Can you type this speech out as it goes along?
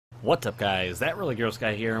What's up, guys? That really gross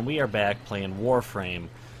guy here, and we are back playing Warframe.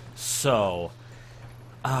 So,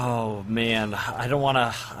 oh man, I don't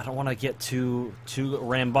wanna get too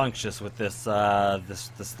rambunctious with this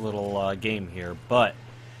this little game here. But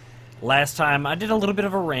last time I did a little bit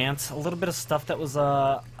of a rant, a little bit of stuff that was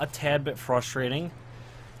a tad bit frustrating,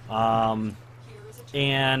 and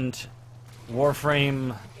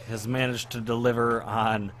Warframe has managed to deliver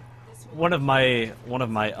on one of my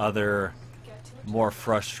other more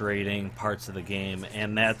frustrating parts of the game,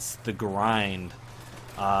 and that's the grind.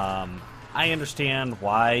 I understand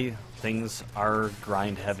why things are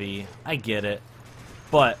grind heavy. I get it,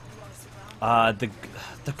 but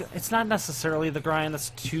it's not necessarily the grind that's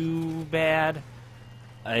too bad.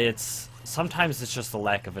 It's sometimes it's just the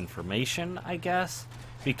lack of information, I guess,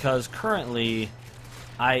 because currently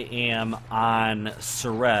I am on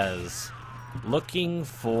Ceres looking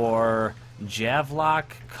for Javlok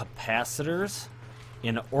capacitors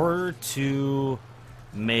in order to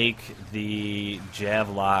make the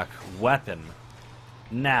Javlok weapon.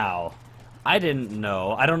 Now, I didn't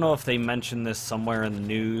know, I don't know if they mentioned this somewhere in the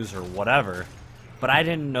news or whatever, but I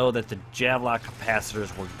didn't know that the Javlok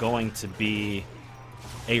capacitors were going to be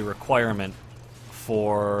a requirement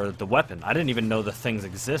for the weapon. I didn't even know the things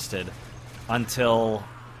existed until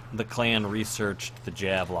the clan researched the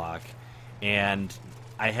Javlok, and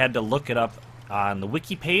I had to look it up on the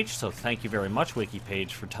wiki page, so thank you very much, wiki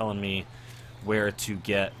page, for telling me where to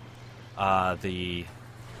get the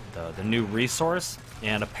new resource.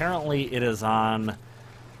 And apparently it is on,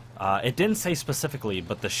 it didn't say specifically,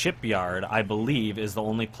 but the shipyard, I believe, is the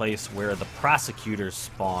only place where the prosecutors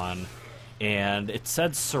spawn, and it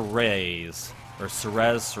said Ceres, or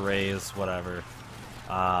Ceres, whatever.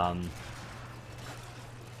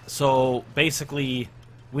 So basically,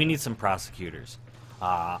 we need some prosecutors.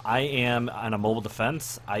 I am on a mobile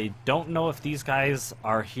defense. I don't know if these guys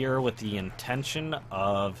are here with the intention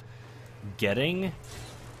of getting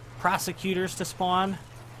prosecutors to spawn,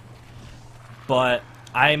 but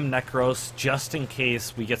I'm Necros just in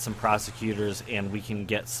case we get some prosecutors and we can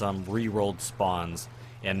get some re-rolled spawns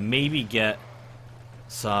and maybe get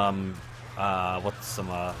some of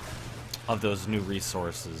those new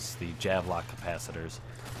resources, the Javlok capacitors.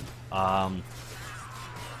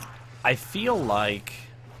 I feel like,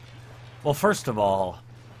 well, first of all,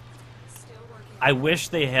 I wish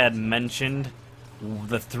they had mentioned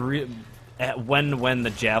the when the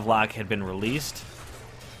Javlok had been released,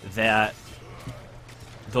 that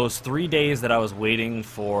those 3 days that I was waiting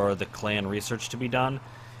for the clan research to be done,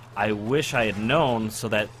 I wish I had known, so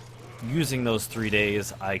that using those 3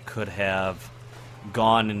 days I could have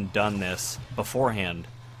gone and done this beforehand.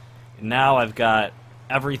 Now I've got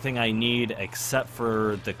everything I need except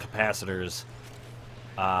for the capacitors,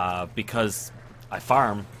 because I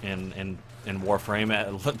farm in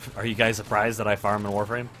Warframe. Are you guys surprised that I farm in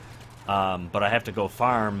Warframe? But I have to go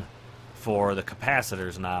farm for the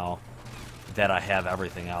capacitors now that I have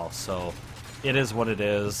everything else. So it is what it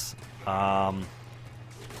is.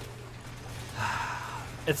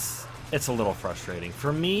 It's a little frustrating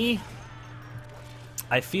for me.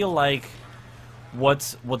 I feel like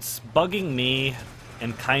what's bugging me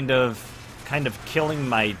and kind of killing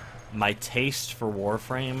my taste for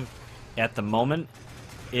Warframe at the moment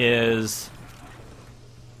is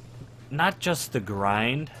not just the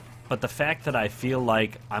grind, but the fact that I feel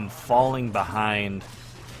like I'm falling behind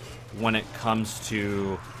when it comes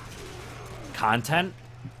to content.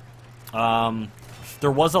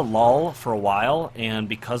 There was a lull for a while, and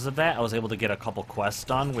because of that I was able to get a couple quests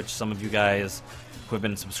done, which some of you guys who have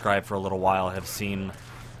been subscribed for a little while have seen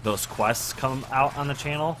those quests come out on the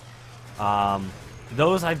channel.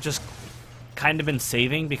 Those I've just kind of been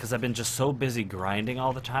saving because I've been just so busy grinding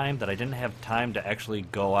all the time that I didn't have time to actually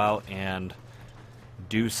go out and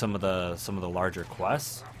do some of the larger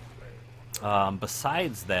quests.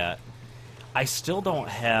 Besides that, I still don't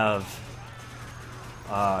have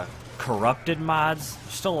corrupted mods.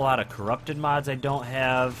 There's still a lot of corrupted mods I don't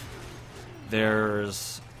have.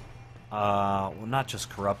 There's well, not just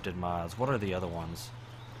corrupted mods. What are the other ones?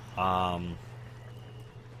 Oh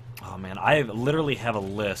man, I literally have a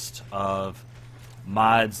list of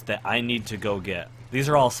mods that I need to go get. These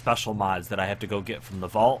are all special mods that I have to go get from the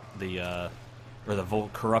vault, or the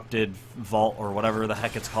corrupted vault, or whatever the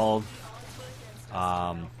heck it's called.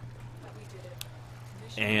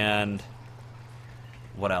 And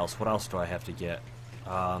what else? What else do I have to get?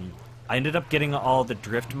 I ended up getting all the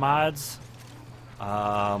drift mods.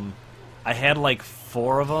 I had like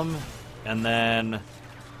 4 of them, and then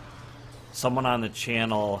someone on the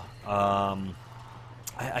channel, I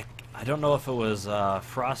don't know if it was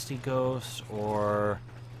Frosty Ghost or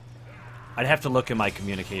I'd have to look at my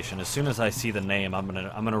communication. As soon as I see the name, I'm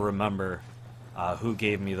gonna remember who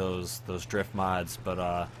gave me those drift mods.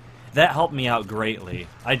 But that helped me out greatly.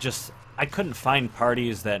 I couldn't find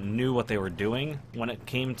parties that knew what they were doing when it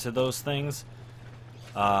came to those things.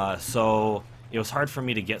 So it was hard for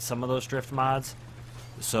me to get some of those drift mods.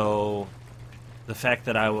 So the fact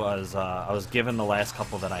that I was given the last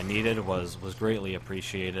couple that I needed was greatly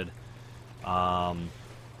appreciated. What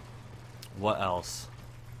else?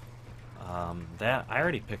 That I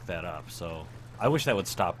already picked that up, so I wish that would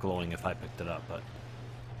stop glowing if I picked it up, but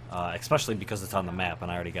especially because it's on the map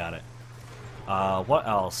and I already got it. What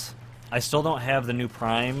else? I still don't have the new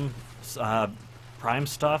Prime stuff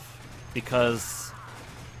because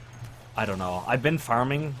I don't know. I've been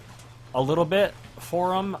farming a little bit for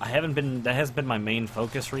them. That has been my main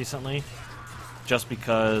focus recently, just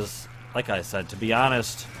because, like I said, to be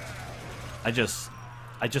honest, I just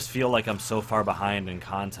feel like I'm so far behind in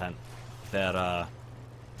content that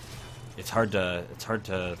it's hard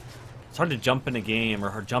to jump in a game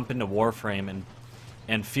or jump into Warframe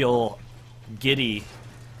and feel giddy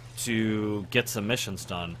to get some missions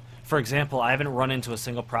done. For example, I haven't run into a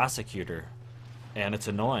single prosecutor, and it's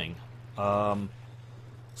annoying.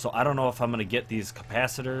 So I don't know if I'm going to get these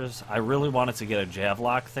capacitors. I really wanted to get a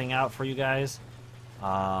Javlok thing out for you guys.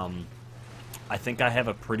 I think I have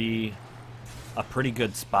a pretty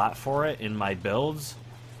good spot for it in my builds,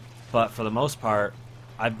 but for the most part,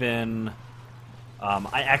 I've been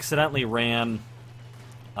I accidentally ran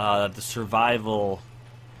the survival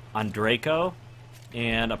on Draco,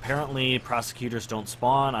 and apparently prosecutors don't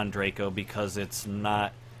spawn on Draco because it's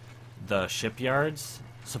not the shipyards,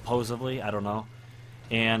 supposedly. I don't know.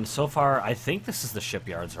 And so far, I think this is the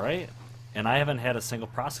shipyards, right? And I haven't had a single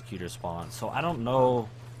prosecutor spawn, so I don't know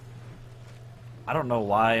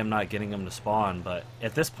why I'm not getting them to spawn, but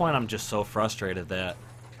at this point I'm just so frustrated that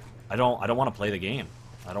I don't want to play the game.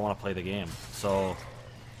 I don't want to play the game. So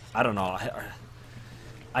I don't know.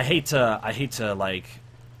 I hate to like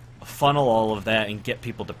funnel all of that and get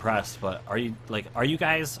people depressed, but are you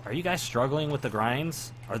guys struggling with the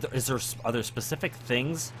grinds? Are there specific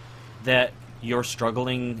things that you're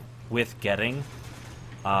struggling with getting?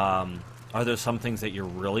 Are there some things that you're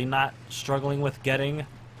really not struggling with getting?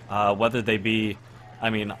 Whether they be,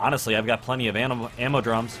 I mean, honestly, I've got plenty of ammo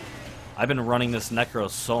drums. I've been running this Necro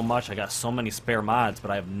so much, I got so many spare mods,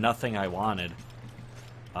 but I have nothing I wanted.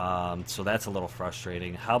 So that's a little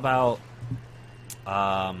frustrating. How about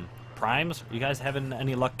primes? Are you guys having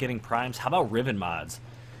any luck getting primes? How about ribbon mods?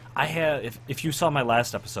 I have, if you saw my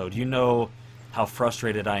last episode, you know how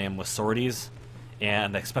frustrated I am with sorties,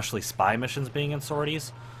 and especially spy missions being in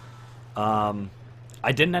sorties. I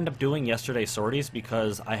didn't end up doing yesterday's sorties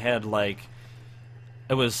because I had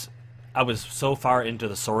I was so far into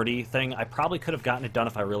the sortie thing. I probably could have gotten it done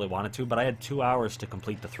if I really wanted to, but I had 2 hours to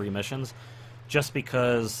complete the 3 missions, just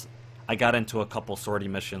because I got into a couple sortie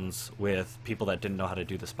missions with people that didn't know how to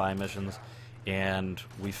do the spy missions, and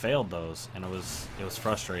we failed those, and it was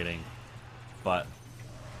frustrating. But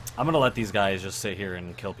I'm gonna let these guys just sit here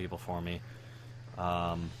and kill people for me,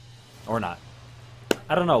 or not.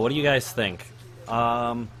 I don't know. What do you guys think?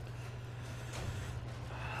 No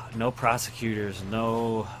prosecutors,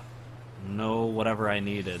 no whatever I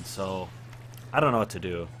needed, so I don't know what to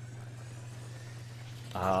do.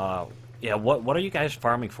 Yeah, what are you guys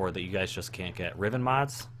farming for that you guys just can't get? Ribbon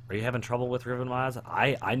mods? Are you having trouble with ribbon mods?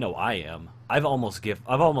 I know I am. I've almost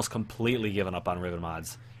completely given up on ribbon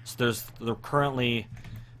mods. So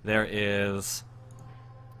there is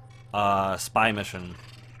a spy mission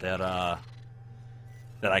that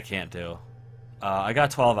I can't do. I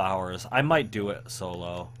got 12 hours. I might do it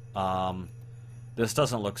solo. This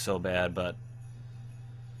doesn't look so bad, but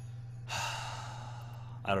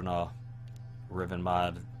I don't know. Ribbon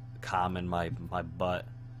mod, in my butt.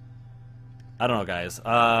 I don't know, guys.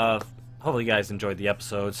 Hopefully you guys enjoyed the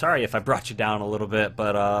episode. Sorry if I brought you down a little bit,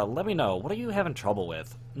 but let me know. What are you having trouble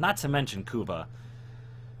with? Not to mention Kuva.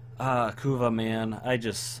 Kuva, man.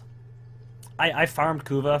 I farmed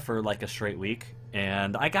Kuva for like a straight week,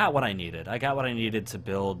 and I got what I needed. I got what I needed to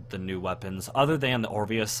build the new weapons. Other than the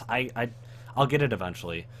Orvius, I'll get it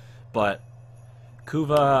eventually. But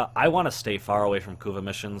Kuva, I want to stay far away from Kuva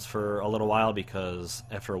missions for a little while, because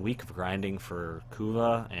after a week of grinding for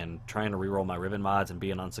Kuva and trying to reroll my ribbon mods and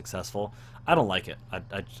being unsuccessful, I don't like it.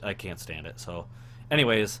 I can't stand it. So,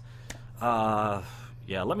 anyways, yeah,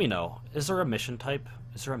 let me know. Is there a mission type?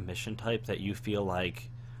 Is there a mission type that you feel like,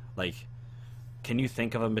 can you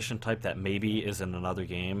think of a mission type that maybe is in another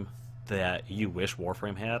game that you wish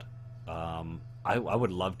Warframe had? I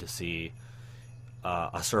would love to see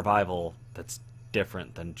a survival that's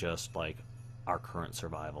different than just like our current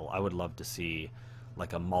survival. I would love to see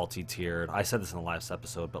like a multi-tiered, I said this in the last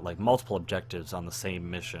episode, but like multiple objectives on the same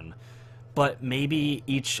mission. But maybe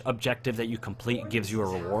each objective that you complete gives you a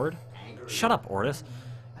reward. Shut up, Ortis.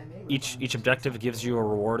 Each objective gives you a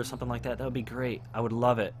reward or something like that. That would be great. I would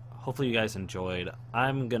love it. Hopefully you guys enjoyed.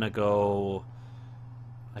 I'm gonna go...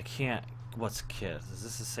 I can't... What's Kith? Is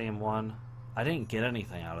this the same one? I didn't get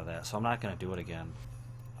anything out of that, so I'm not gonna do it again.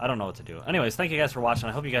 I don't know what to do. Anyways, thank you guys for watching.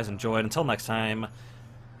 I hope you guys enjoyed. Until next time...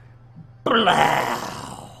 Blah!